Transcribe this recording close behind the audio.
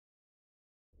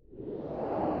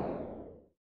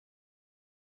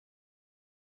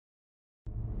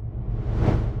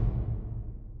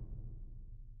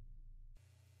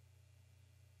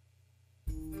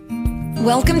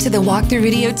Welcome to the walkthrough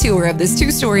video tour of this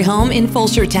two-story home in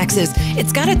Fulshear, Texas.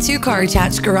 It's got a two-car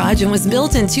attached garage and was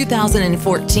built in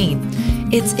 2014.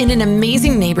 It's in an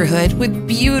amazing neighborhood with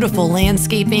beautiful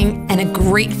landscaping and a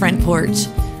great front porch.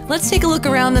 Let's take a look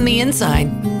around on the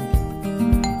inside.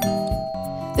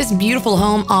 This beautiful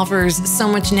home offers so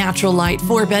much natural light: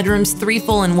 4 bedrooms, 3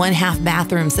 full and 1/2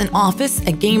 bathrooms, an office,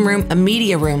 a game room, a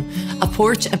media room, a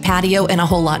porch, a patio, and a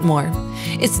whole lot more.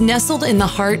 It's nestled in the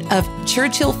heart of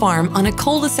Churchill Farm on a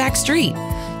cul-de-sac street.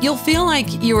 You'll feel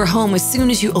like you are home as soon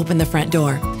as you open the front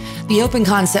door. The open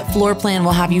concept floor plan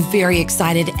will have you very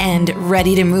excited and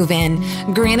ready to move in.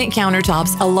 Granite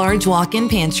countertops, a large walk-in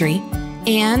pantry,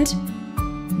 and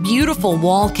beautiful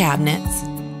wall cabinets.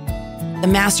 The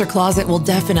master closet will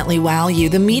definitely wow you.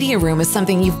 The media room is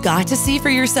something you've got to see for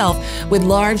yourself, with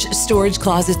large storage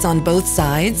closets on both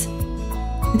sides.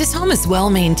 This home is well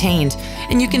maintained,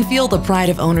 and you can feel the pride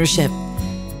of ownership.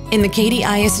 In the Katy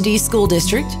ISD School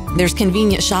District, there's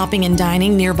convenient shopping and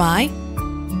dining nearby.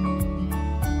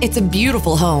 It's a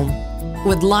beautiful home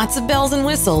with lots of bells and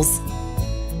whistles.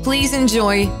 Please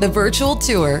enjoy the virtual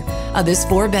tour of this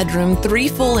 4-bedroom, 3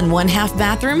 full and 1/2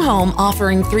 bathroom home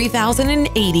offering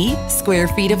 3,080 square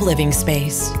feet of living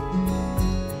space.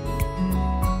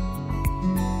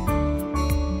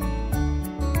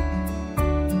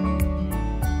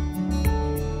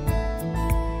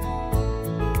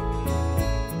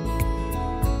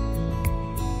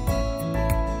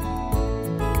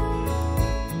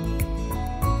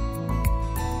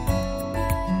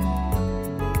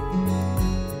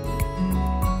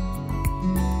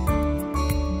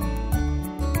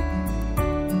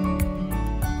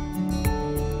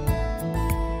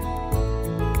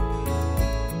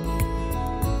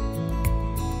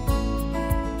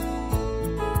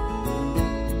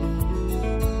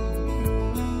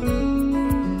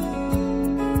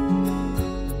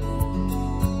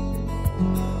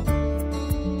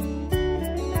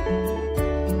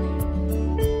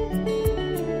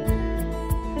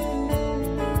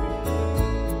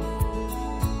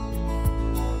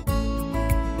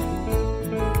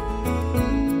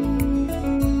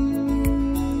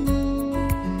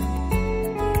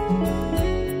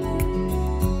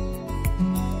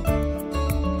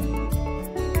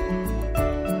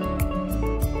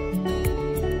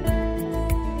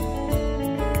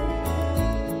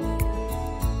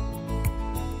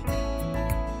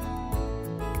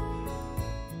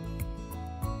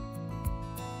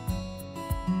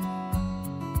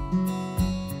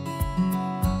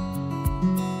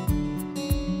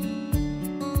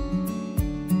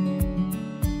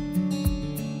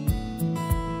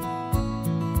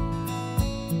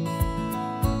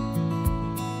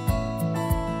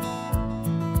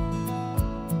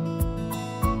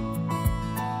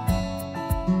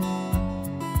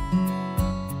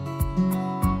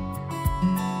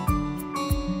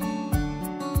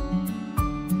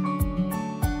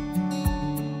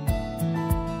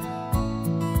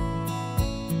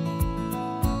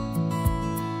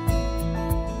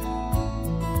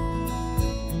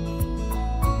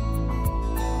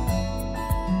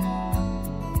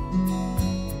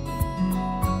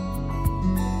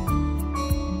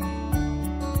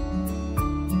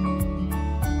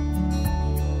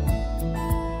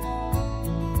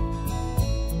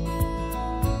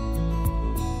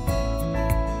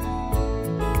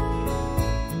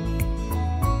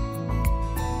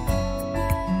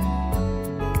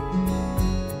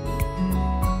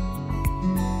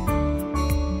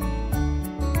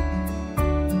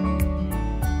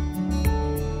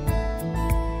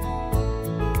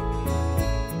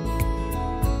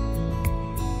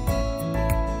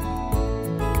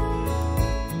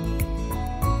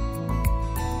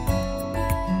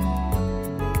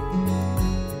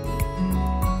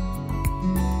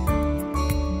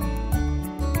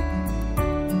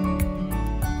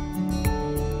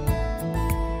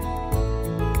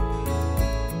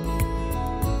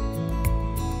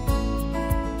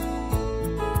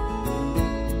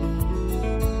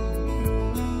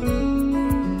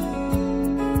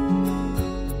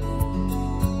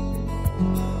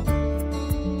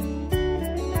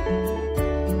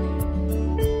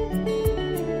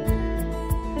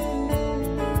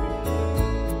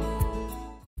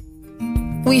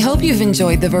 We hope you've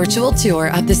enjoyed the virtual tour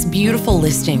of this beautiful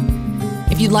listing.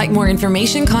 If you'd like more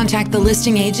information, contact the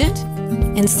listing agent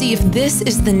and see if this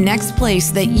is the next place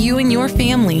that you and your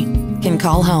family can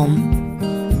call home.